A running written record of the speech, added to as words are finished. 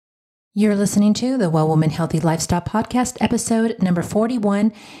You're listening to the Well Woman Healthy Lifestyle Podcast, episode number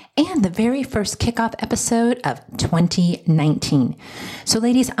 41, and the very first kickoff episode of 2019. So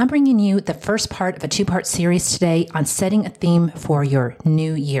ladies, I'm bringing you the first part of a two-part series today on setting a theme for your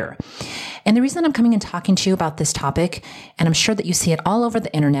new year. And the reason I'm coming and talking to you about this topic, and I'm sure that you see it all over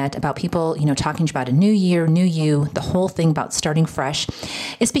the internet about people, talking about a new year, new you, the whole thing about starting fresh,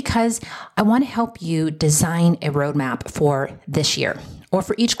 is because I want to help you design a roadmap for this year. Or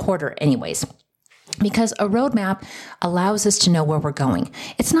for each quarter anyways, because a roadmap allows us to know where we're going.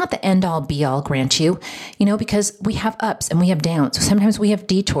 It's not the end all be all, grant you, because we have ups and we have downs. Sometimes we have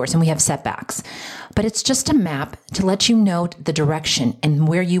detours and we have setbacks, but it's just a map to let you know the direction and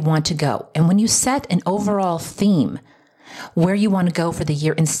where you want to go. And when you set an overall theme, where you want to go for the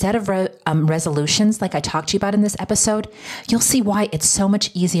year instead of resolutions like I talked to you about in this episode, you'll see why it's so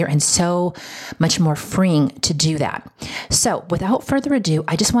much easier and so much more freeing to do that. So without further ado,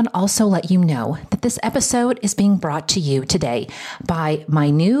 I just want to also let you know that this episode is being brought to you today by my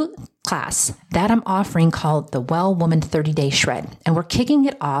new class that I'm offering called the Well Woman 30-Day Shred. And we're kicking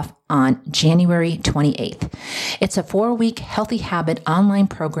it off on January 28th. It's a 4-week healthy habit online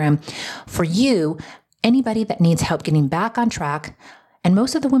program for you, anybody that needs help getting back on track. And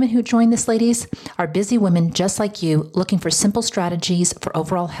most of the women who join this, ladies, are busy women just like you, looking for simple strategies for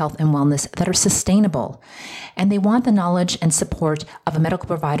overall health and wellness that are sustainable. And they want the knowledge and support of a medical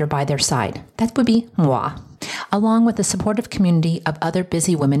provider by their side. That would be moi, along with the supportive community of other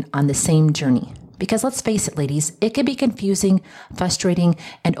busy women on the same journey. Because let's face it, ladies, it can be confusing, frustrating,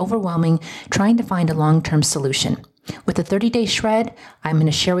 and overwhelming trying to find a long-term solution. With the 30-Day Shred, I'm going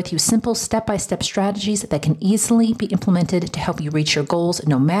to share with you simple step-by-step strategies that can easily be implemented to help you reach your goals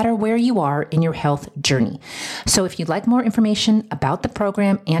no matter where you are in your health journey. So if you'd like more information about the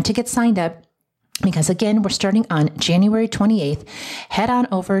program and to get signed up, because again, we're starting on January 28th, head on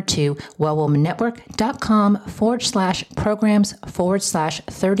over to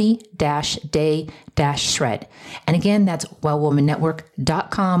wellwomannetwork.com/programs/30-day-shred. And again, that's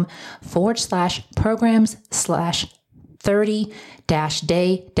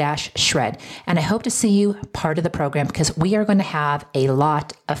wellwomannetwork.com/programs/30-day-shred. And I hope to see you part of the program because we are going to have a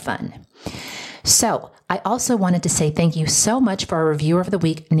lot of fun. So I also wanted to say thank you so much for our reviewer of the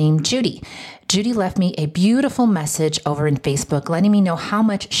week named Judy. Judy left me a beautiful message over in Facebook letting me know how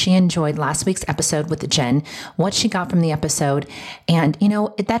much she enjoyed last week's episode with Jen, what she got from the episode. And,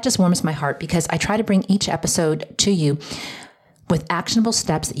 that just warms my heart because I try to bring each episode to you with actionable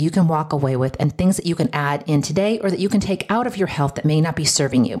steps that you can walk away with and things that you can add in today or that you can take out of your health that may not be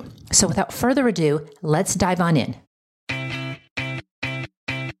serving you. So without further ado, let's dive on in.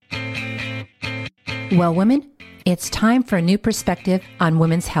 Well, women, it's time for a new perspective on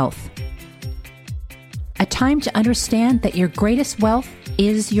women's health. A time to understand that your greatest wealth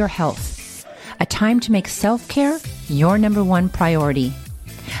is your health. A time to make self-care your number one priority.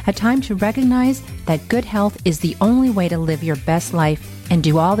 A time to recognize that good health is the only way to live your best life and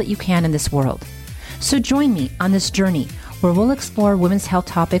do all that you can in this world. So join me on this journey where we'll explore women's health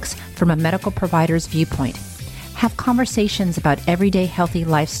topics from a medical provider's viewpoint, have conversations about everyday healthy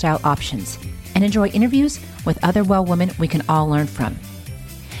lifestyle options, and enjoy interviews with other well women we can all learn from.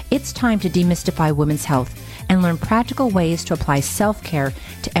 It's time to demystify women's health and learn practical ways to apply self-care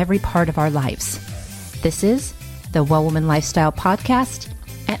to every part of our lives. This is the Well Woman Lifestyle Podcast,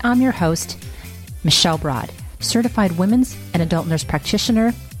 and I'm your host, Michelle Broad, certified women's and adult nurse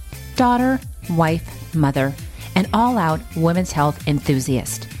practitioner, daughter, wife, mother, and all-out women's health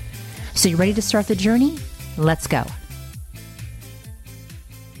enthusiast. So you ready to start the journey? Let's go.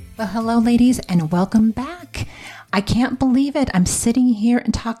 Well, hello, ladies, and welcome back. I can't believe it. I'm sitting here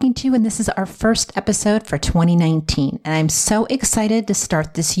and talking to you, and this is our first episode for 2019. And I'm so excited to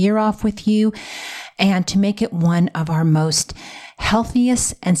start this year off with you and to make it one of our most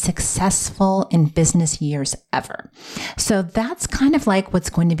healthiest and successful in business years ever. So that's kind of like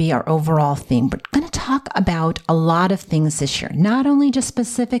what's going to be our overall theme. We're going to talk about a lot of things this year, not only just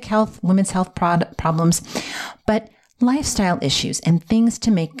specific health, women's health problems, but lifestyle issues and things to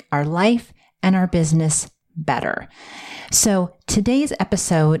make our life and our business better. So today's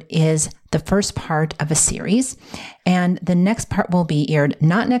episode is the first part of a series, and the next part will be aired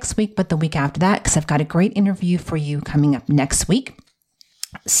not next week, but the week after that, because I've got a great interview for you coming up next week.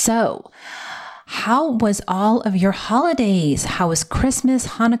 So how was all of your holidays? How was Christmas,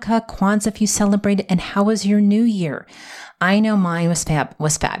 Hanukkah, Kwanzaa if you celebrated, and how was your New Year? I know mine was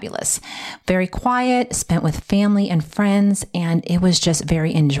fabulous. Very quiet, spent with family and friends, and it was just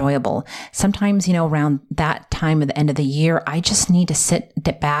very enjoyable. Sometimes, around that time of the end of the year, I just need to sit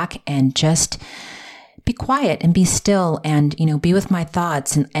back and just be quiet and be still and, be with my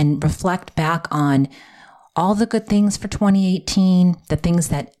thoughts and reflect back on all the good things for 2018, the things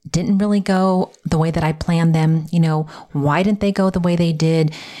that didn't really go the way that I planned them. Why didn't they go the way they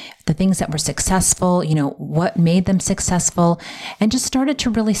did? The things that were successful, what made them successful, and just started to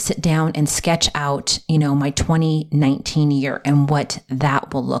really sit down and sketch out, my 2019 year and what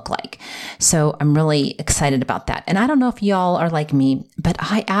that will look like. So I'm really excited about that. And I don't know if y'all are like me, but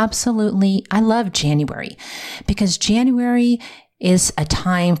I love January, because January is a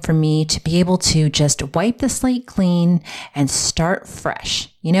time for me to be able to just wipe the slate clean and start fresh.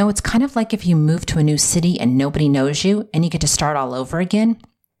 It's kind of like if you move to a new city and nobody knows you and you get to start all over again.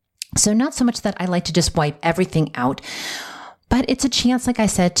 So not so much that I like to just wipe everything out, but it's a chance, like I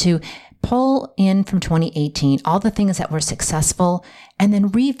said, to pull in from 2018 all the things that were successful and then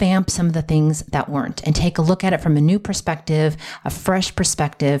revamp some of the things that weren't, and take a look at it from a new perspective, a fresh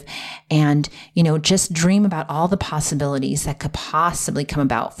perspective, and, just dream about all the possibilities that could possibly come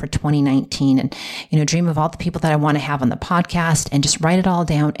about for 2019, and, dream of all the people that I want to have on the podcast, and just write it all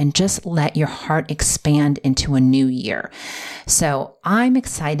down and just let your heart expand into a new year. So I'm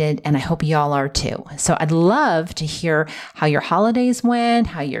excited, and I hope y'all are too. So I'd love to hear how your holidays went,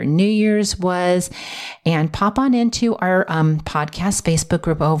 how your New Year's was, and pop on into our podcast Facebook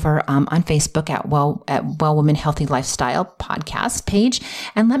group over on Facebook at Well Women Healthy Lifestyle podcast page,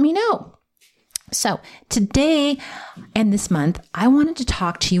 and let me know. So today and this month, I wanted to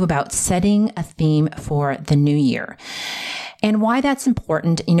talk to you about setting a theme for the new year and why that's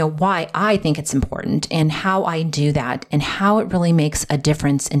important, why I think it's important and how I do that and how it really makes a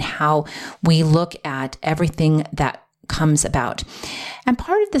difference in how we look at everything that comes about. And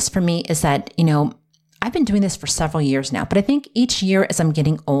part of this for me is that, I've been doing this for several years now, but I think each year as I'm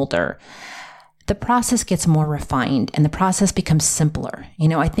getting older, the process gets more refined and the process becomes simpler.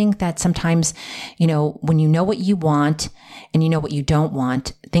 I think that sometimes, when you know what you want and you know what you don't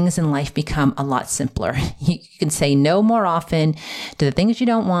want, things in life become a lot simpler. You can say no more often to the things you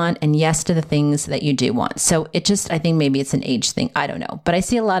don't want and yes to the things that you do want. So I think maybe it's an age thing. I don't know. But I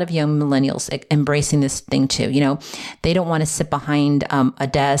see a lot of young millennials embracing this thing too. They don't want to sit behind a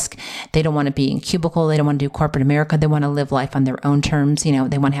desk. They don't want to be in cubicle. They don't want to do corporate America. They want to live life on their own terms. They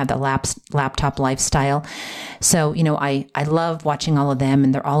want to have the laptop lifestyle. So, I love watching all of them,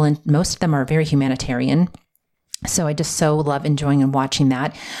 and most of them are very humanitarian. So I just so love enjoying and watching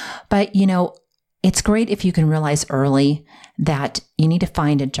that. But, it's great if you can realize early that you need to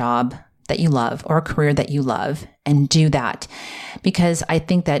find a job that you love or a career that you love and do that. Because I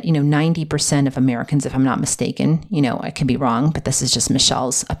think that, 90% of Americans, if I'm not mistaken, I could be wrong, but this is just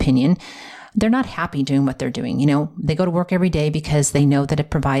Michelle's opinion, they're not happy doing what they're doing. They go to work every day because they know that it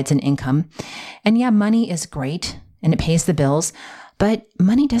provides an income. And yeah, money is great and it pays the bills, but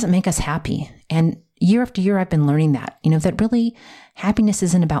money doesn't make us happy. And year after year, I've been learning that, that really happiness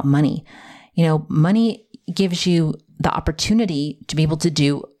isn't about money. Money gives you the opportunity to be able to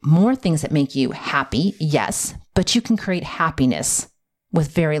do more things that make you happy. Yes, but you can create happiness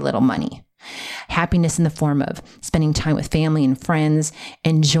with very little money. Happiness in the form of spending time with family and friends,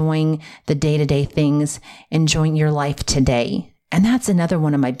 enjoying the day-to-day things, enjoying your life today. And that's another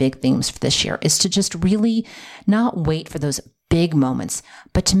one of my big themes for this year, is to just really not wait for those big moments,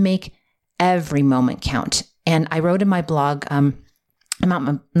 but to make every moment count. And I wrote in my blog,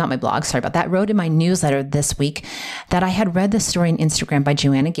 not my blog, sorry about that, wrote in my newsletter this week that I had read this story on Instagram by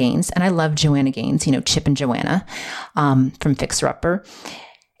Joanna Gaines. And I love Joanna Gaines, Chip and Joanna from Fixer Upper.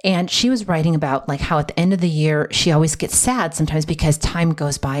 And she was writing about how at the end of the year, she always gets sad sometimes because time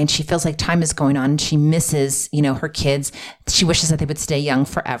goes by and she feels like time is going on and she misses, her kids. She wishes that they would stay young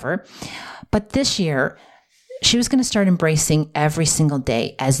forever. But this year, she was going to start embracing every single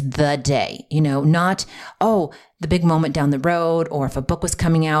day as the day, not, the big moment down the road, or if a book was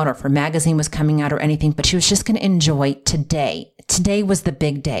coming out, or if a magazine was coming out or anything, but she was just going to enjoy today. Today was the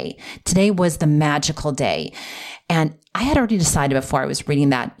big day. Today was the magical day. And I had already decided before I was reading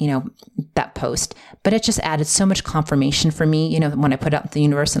that, that post, but it just added so much confirmation for me, when I put out the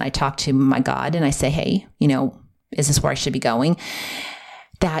universe and I talk to my God and I say, hey, is this where I should be going?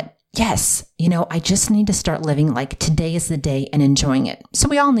 That yes, I just need to start living like today is the day and enjoying it. So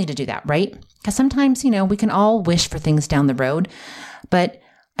we all need to do that, right? Because sometimes, we can all wish for things down the road, but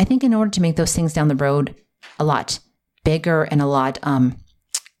I think in order to make those things down the road a lot bigger and a lot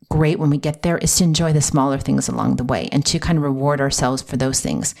great when we get there is to enjoy the smaller things along the way and to kind of reward ourselves for those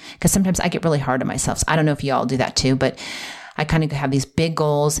things. Because sometimes I get really hard on myself. So I don't know if you all do that too, but I kind of have these big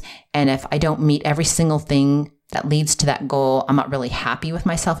goals. And if I don't meet every single thing that leads to that goal, I'm not really happy with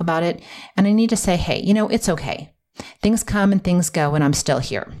myself about it. And I need to say, hey, it's okay. Things come and things go and I'm still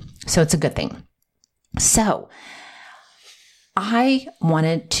here. So it's a good thing. So I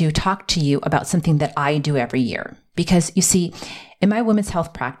wanted to talk to you about something that I do every year, because you see, in my women's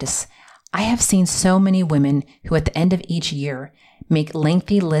health practice, I have seen so many women who at the end of each year make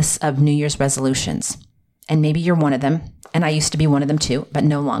lengthy lists of New Year's resolutions. And maybe you're one of them, and I used to be one of them too, but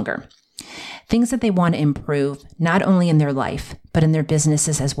no longer. Things that they want to improve, not only in their life, but in their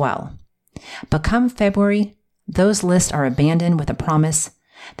businesses as well. But come February, those lists are abandoned with a promise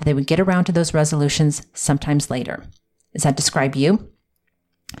that they would get around to those resolutions sometimes later. Does that describe you?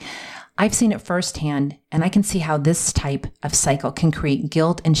 I've seen it firsthand, and I can see how this type of cycle can create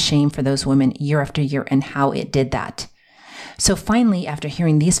guilt and shame for those women year after year, and how it did that. So finally, after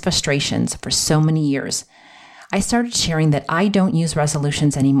hearing these frustrations for so many years, I started sharing that I don't use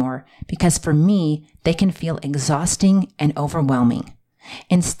resolutions anymore because for me, they can feel exhausting and overwhelming.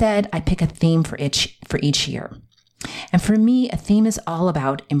 Instead, I pick a theme for each year. And for me, a theme is all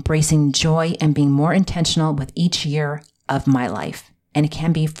about embracing joy and being more intentional with each year of my life. And it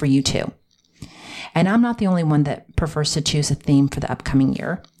can be for you too. And I'm not the only one that prefers to choose a theme for the upcoming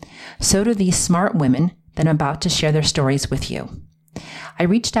year. So do these smart women that I'm about to share their stories with you. I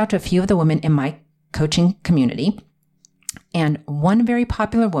reached out to a few of the women in my coaching community, and one very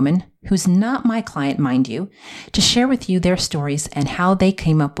popular woman, who's not my client, mind you, to share with you their stories and how they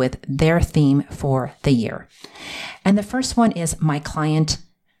came up with their theme for the year. And the first one is my client,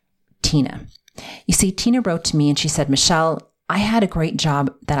 Tina. You see, Tina wrote to me and she said, Michelle, I had a great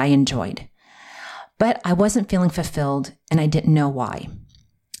job that I enjoyed, but I wasn't feeling fulfilled and I didn't know why.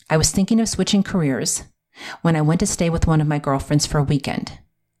 I was thinking of switching careers when I went to stay with one of my girlfriends for a weekend.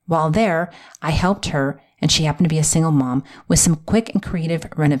 While there, I helped her, and she happened to be a single mom, with some quick and creative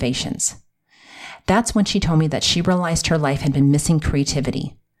renovations. That's when she told me that she realized her life had been missing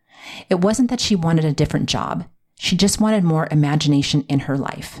creativity. It wasn't that she wanted a different job. She just wanted more imagination in her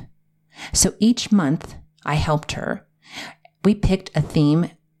life. So each month, I helped her. We picked a theme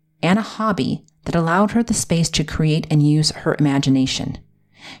and a hobby that allowed her the space to create and use her imagination.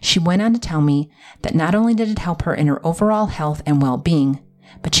 She went on to tell me that not only did it help her in her overall health and well-being,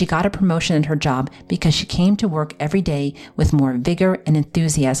 but she got a promotion in her job because she came to work every day with more vigor and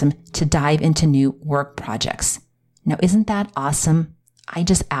enthusiasm to dive into new work projects. Now, isn't that awesome? I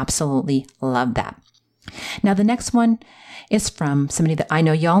just absolutely love that. Now, the next one is from somebody that I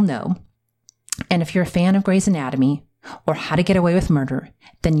know y'all know. And if you're a fan of Grey's Anatomy or How to Get Away with Murder,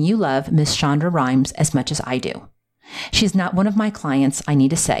 then you love Miss Shonda Rhimes as much as I do. She's not one of my clients, I need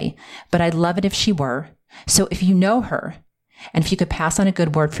to say, but I'd love it if she were. So if you know her, and if you could pass on a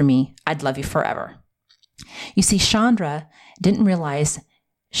good word for me, I'd love you forever. You see, Chandra didn't realize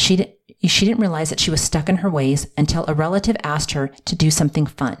she didn't realize that she was stuck in her ways until a relative asked her to do something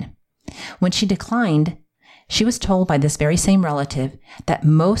fun. When she declined, she was told by this very same relative that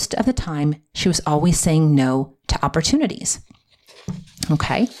most of the time she was always saying no to opportunities.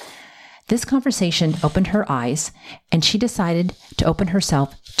 Okay? This conversation opened her eyes, and she decided to open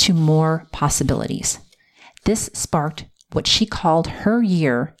herself to more possibilities. This sparked what she called her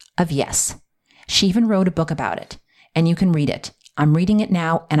year of yes. She even wrote a book about it, and you can read it. I'm reading it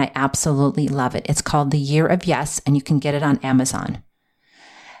now, and I absolutely love it. It's called The Year of Yes, and you can get it on Amazon.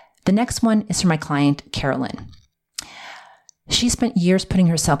 The next one is from my client, Carolyn. She spent years putting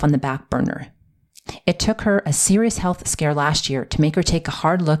herself on the back burner. It took her a serious health scare last year to make her take a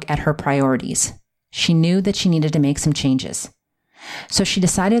hard look at her priorities. She knew that she needed to make some changes. So she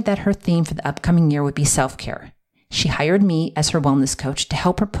decided that her theme for the upcoming year would be self-care. She hired me as her wellness coach to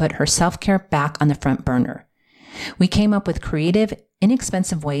help her put her self-care back on the front burner. We came up with creative,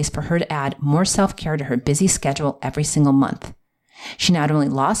 inexpensive ways for her to add more self-care to her busy schedule every single month. She not only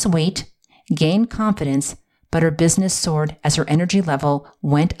lost weight, gained confidence, but her business soared as her energy level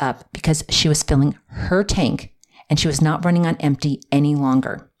went up because she was filling her tank and she was not running on empty any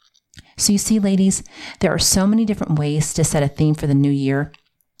longer. So you see, ladies, there are so many different ways to set a theme for the new year.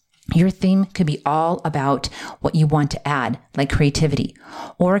 Your theme could be all about what you want to add, like creativity,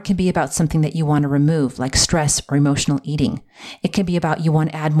 or it could be about something that you want to remove, like stress or emotional eating. It could be about you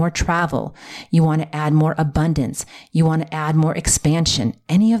want to add more travel, you want to add more abundance, you want to add more expansion,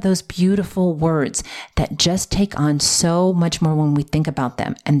 any of those beautiful words that just take on so much more when we think about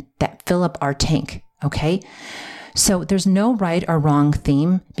them and that fill up our tank, okay? So there's no right or wrong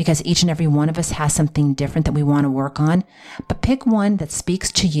theme because each and every one of us has something different that we want to work on, but pick one that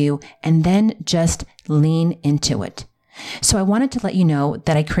speaks to you and then just lean into it. So I wanted to let you know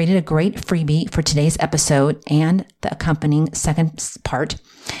that I created a great freebie for today's episode and the accompanying second part.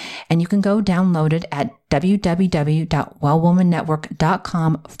 And you can go download it at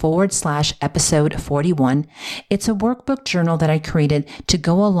www.wellwomannetwork.com/episode 41. It's a workbook journal that I created to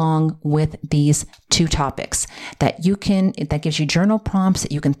go along with these two topics that gives you journal prompts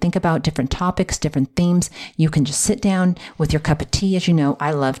that you can think about different topics, different themes. You can just sit down with your cup of tea, as you know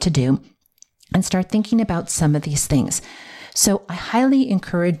I love to do, and start thinking about some of these things. So I highly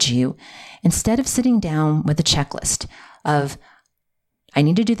encourage you, instead of sitting down with a checklist of, I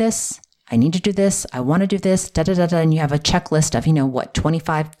need to do this, I need to do this, I want to do this, and you have a checklist of,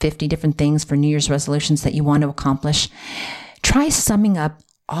 25, 50 different things for New Year's resolutions that you want to accomplish. Try summing up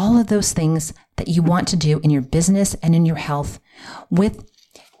all of those things that you want to do in your business and in your health with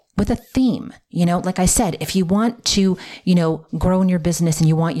a theme. Like I said, if you want to, grow in your business and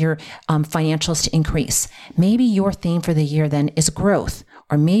you want your financials to increase, maybe your theme for the year then is growth,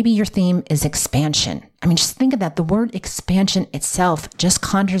 or maybe your theme is expansion. Just think of that. The word expansion itself just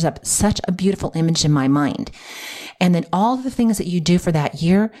conjures up such a beautiful image in my mind. And then all the things that you do for that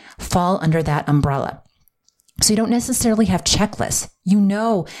year fall under that umbrella. So you don't necessarily have checklists. You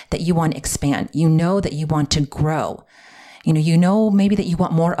know that you want to expand. You know that you want to grow. Maybe that you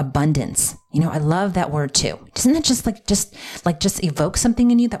want more abundance. I love that word too. Doesn't that just evoke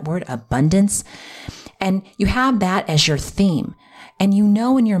something in you, that word abundance? And you have that as your theme. And you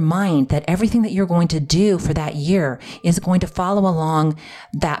know in your mind that everything that you're going to do for that year is going to follow along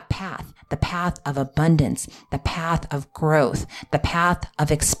that path, the path of abundance, the path of growth, the path of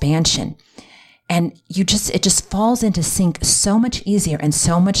expansion. And it just falls into sync so much easier and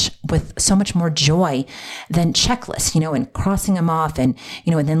with so much more joy than checklists, and crossing them off and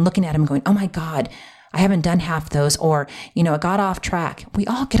then looking at them and going, oh my God, I haven't done half those, or, I got off track. We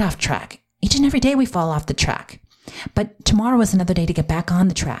all get off track. Each and every day we fall off the track. But tomorrow is another day to get back on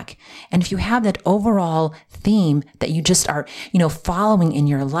the track. And if you have that overall theme that you just are, following in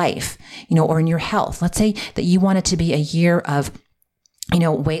your life, or in your health, let's say that you want it to be a year of,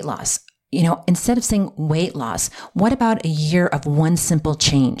 weight loss. Instead of saying weight loss, what about a year of one simple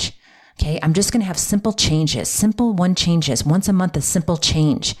change? Okay, I'm just going to have simple changes, simple one changes, once a month, a simple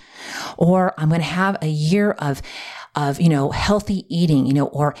change. Or I'm going to have a year of healthy eating,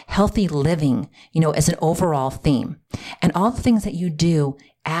 or healthy living, as an overall theme. And all the things that you do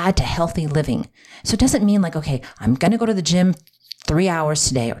add to healthy living. So it doesn't mean like, okay, I'm going to go to the gym 3 hours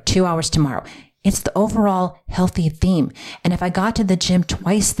today or 2 hours tomorrow. It's the overall healthy theme. And if I got to the gym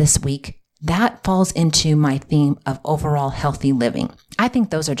twice this week, that falls into my theme of overall healthy living. I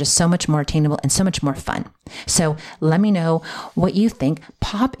think those are just so much more attainable and so much more fun. So let me know what you think.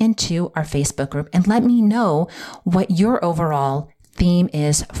 Pop into our Facebook group and let me know what your overall theme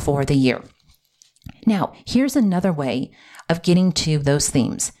is for the year. Now, here's another way of getting to those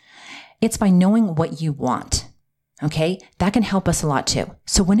themes. It's by knowing what you want. Okay, that can help us a lot too.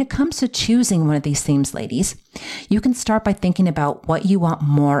 So when it comes to choosing one of these themes, ladies, you can start by thinking about what you want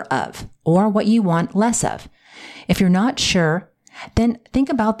more of or what you want less of. If you're not sure, then think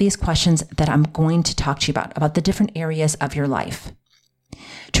about these questions that I'm going to talk to you about the different areas of your life.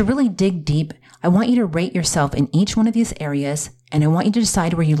 To really dig deep, I want you to rate yourself in each one of these areas, and I want you to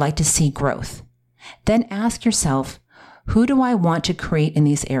decide where you'd like to see growth. Then ask yourself, who do I want to create in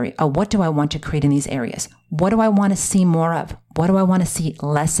these areas? What do I want to create in these areas? What do I want to see more of? What do I want to see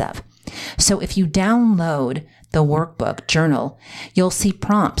less of? So if you download the workbook journal, you'll see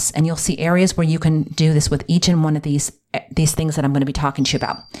prompts and you'll see areas where you can do this with each and one of these things that I'm going to be talking to you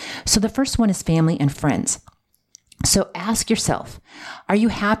about. So the first one is family and friends. So ask yourself, are you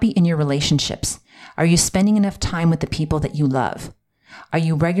happy in your relationships? Are you spending enough time with the people that you love? Are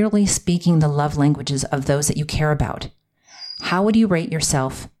you regularly speaking the love languages of those that you care about? How would you rate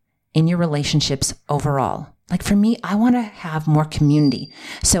yourself in your relationships overall? Like for me, I want to have more community.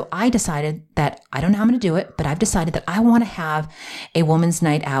 So I decided that, I don't know how I'm going to do it, but I've decided that I want to have a woman's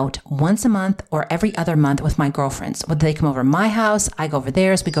night out once a month or every other month with my girlfriends. Whether they come over to my house, I go over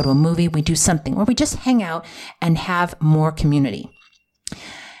theirs, we go to a movie, we do something, or we just hang out and have more community.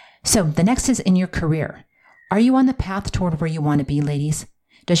 So the next is in your career. Are you on the path toward where you want to be, ladies?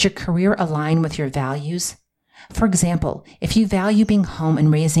 Does your career align with your values? For example, if you value being home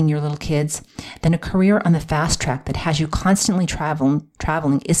and raising your little kids, then a career on the fast track that has you constantly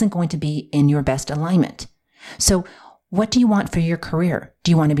traveling isn't going to be in your best alignment. So what do you want for your career?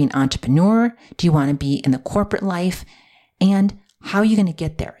 Do you want to be an entrepreneur? Do you want to be in the corporate life? And how are you going to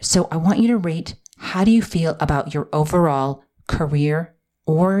get there? So I want you to rate, how do you feel about your overall career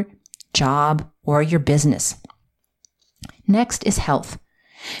or job or your business? Next is health.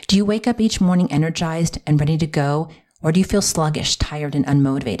 Do you wake up each morning energized and ready to go, or do you feel sluggish, tired, and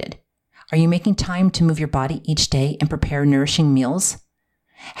unmotivated? Are you making time to move your body each day and prepare nourishing meals?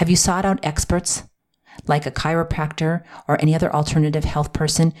 Have you sought out experts like a chiropractor or any other alternative health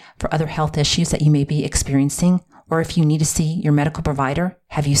person for other health issues that you may be experiencing? Or if you need to see your medical provider,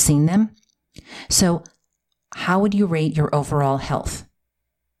 have you seen them? So how would you rate your overall health?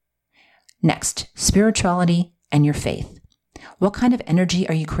 Next, spirituality and your faith. What kind of energy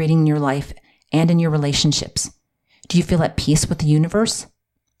are you creating in your life and in your relationships? Do you feel at peace with the universe?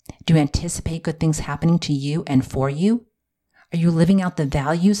 Do you anticipate good things happening to you and for you? Are you living out the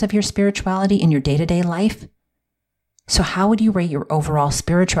values of your spirituality in your day-to-day life? So how would you rate your overall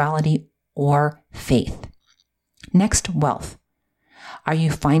spirituality or faith? Next, wealth. Are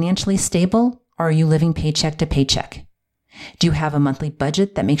you financially stable or are you living paycheck to paycheck? Do you have a monthly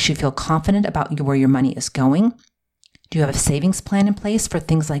budget that makes you feel confident about where your money is going? Do you have a savings plan in place for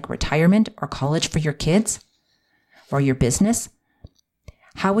things like retirement or college for your kids or your business?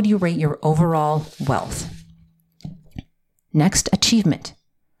 How would you rate your overall wealth? Next, achievement.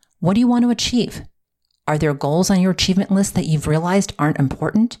 What do you want to achieve? Are there goals on your achievement list that you've realized aren't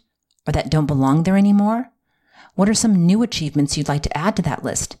important or that don't belong there anymore? What are some new achievements you'd like to add to that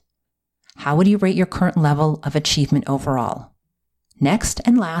list? How would you rate your current level of achievement overall? Next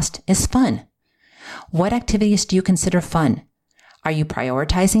and last is fun. What activities do you consider fun? Are you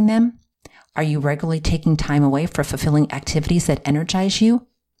prioritizing them? Are you regularly taking time away for fulfilling activities that energize you?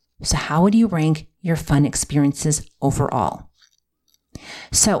 So how would you rank your fun experiences overall?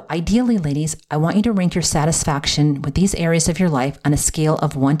 So ideally, ladies, I want you to rank your satisfaction with these areas of your life on a scale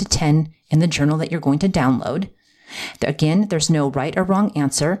of 1 to 10 in the journal that you're going to download. Again, there's no right or wrong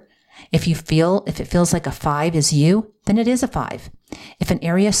answer. If it feels like a 5 is you, then it is a 5. If an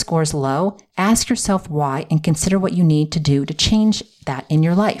area scores low, ask yourself why and consider what you need to do to change that in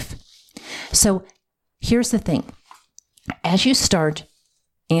your life. So here's the thing. As you start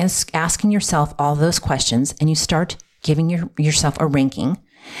asking yourself all those questions and you start giving yourself a ranking,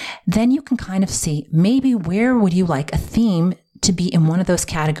 then you can kind of see maybe where would you like a theme to be in one of those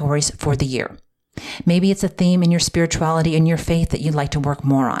categories for the year. Maybe it's a theme in your spirituality and your faith that you'd like to work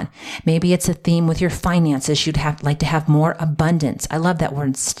more on. Maybe it's a theme with your finances. You'd like to have more abundance. I love that word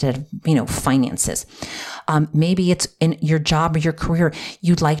instead of, finances. Maybe it's in your job or your career.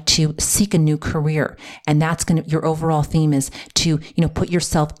 You'd like to seek a new career. And your overall theme is to, put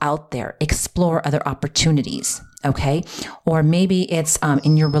yourself out there, explore other opportunities. Okay. Or maybe it's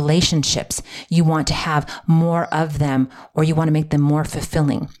in your relationships. You want to have more of them or you want to make them more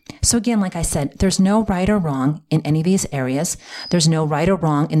fulfilling. So again, like I said, there's no right or wrong in any of these areas. There's no right or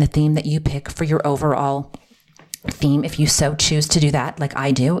wrong in the theme that you pick for your overall theme. If you so choose to do that, like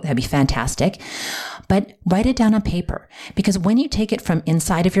I do, that'd be fantastic. But write it down on paper, because when you take it from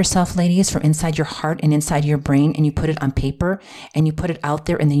inside of yourself, ladies, from inside your heart and inside your brain, and you put it on paper and you put it out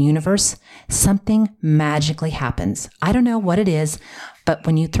there in the universe, something magically happens. I don't know what it is, but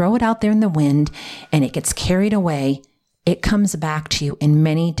when you throw it out there in the wind and it gets carried away, it comes back to you in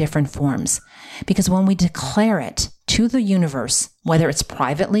many different forms. Because when we declare it to the universe, whether it's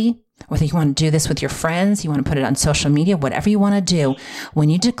privately, whether you want to do this with your friends, you want to put it on social media, whatever you want to do, when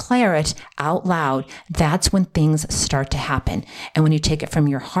you declare it out loud, that's when things start to happen. And when you take it from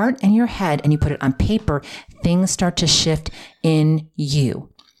your heart and your head and you put it on paper, things start to shift in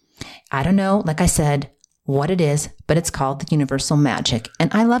you. I don't know, like I said, what it is, but it's called the universal magic,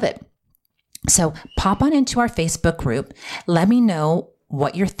 and I love it. So pop on into our Facebook group. Let me know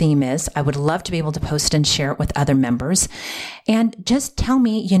what your theme is. I would love to be able to post and share it with other members. And just tell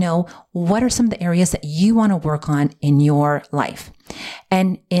me, what are some of the areas that you want to work on in your life?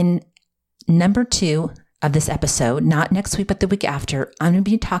 And in number 2 of this episode, not next week, but the week after, I'm going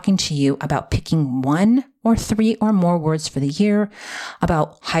to be talking to you about picking 1 or 3 or more words for the year,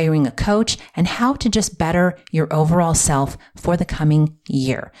 about hiring a coach, and how to just better your overall self for the coming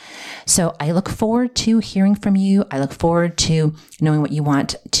year. So I look forward to hearing from you. I look forward to knowing what you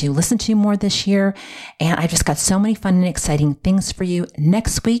want to listen to more this year. And I've just got so many fun and exciting things for you.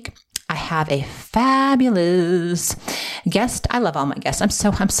 Next week, I have a fabulous guest. I love all my guests. I'm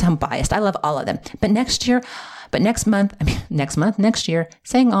so biased. I love all of them. But next year, next year,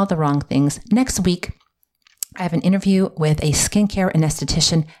 saying all the wrong things. Next week, I have an interview with a skincare and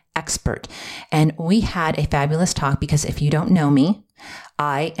esthetician expert. And we had a fabulous talk because if you don't know me,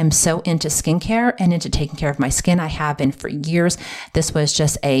 I am so into skincare and into taking care of my skin. I have been for years. This was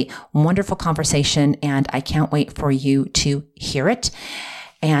just a wonderful conversation, and I can't wait for you to hear it.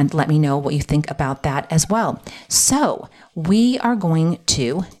 And let me know what you think about that as well. So we are going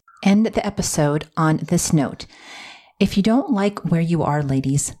to end the episode on this note. If you don't like where you are,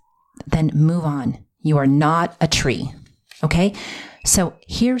 ladies, then move on. You are not a tree. Okay? So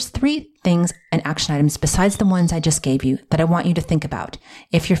here's 3 things and action items besides the ones I just gave you that I want you to think about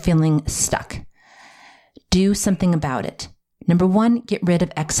if you're feeling stuck. Do something about it. Number 1, get rid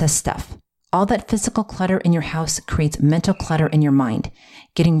of excess stuff. All that physical clutter in your house creates mental clutter in your mind.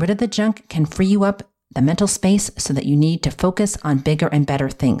 Getting rid of the junk can free you up the mental space so that you need to focus on bigger and better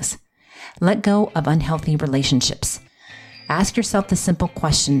things. Let go of unhealthy relationships. Ask yourself the simple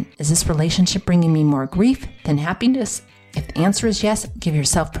question, is this relationship bringing me more grief than happiness? If the answer is yes, give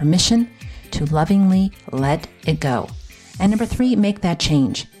yourself permission to lovingly let it go. And number 3, make that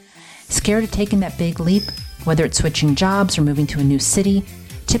change. Scared of taking that big leap, whether it's switching jobs or moving to a new city,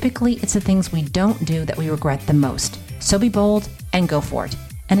 typically it's the things we don't do that we regret the most. So be bold and go for it.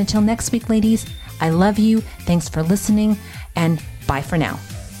 And until next week, ladies, I love you. Thanks for listening, and bye for now.